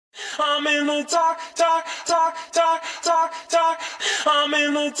I'm in the dark, dark, dark, dark, dark, dark. I'm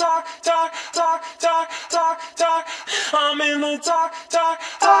in the dark, dark, dark, dark, dark, dark. I'm in the dark, dark,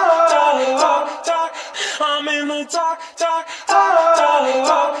 dark, dark, dark, dark. I'm in the dark, dark, dark, dark,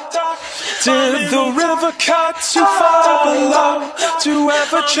 dark, dark. Did the river cut too far below to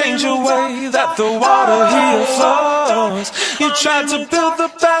ever change the way that the water here flows? You tried to build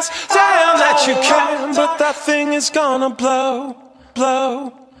the best dam that you can, but that thing is gonna blow,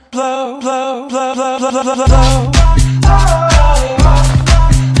 blow, blow, blow, blow, blow, blow, blow, blow.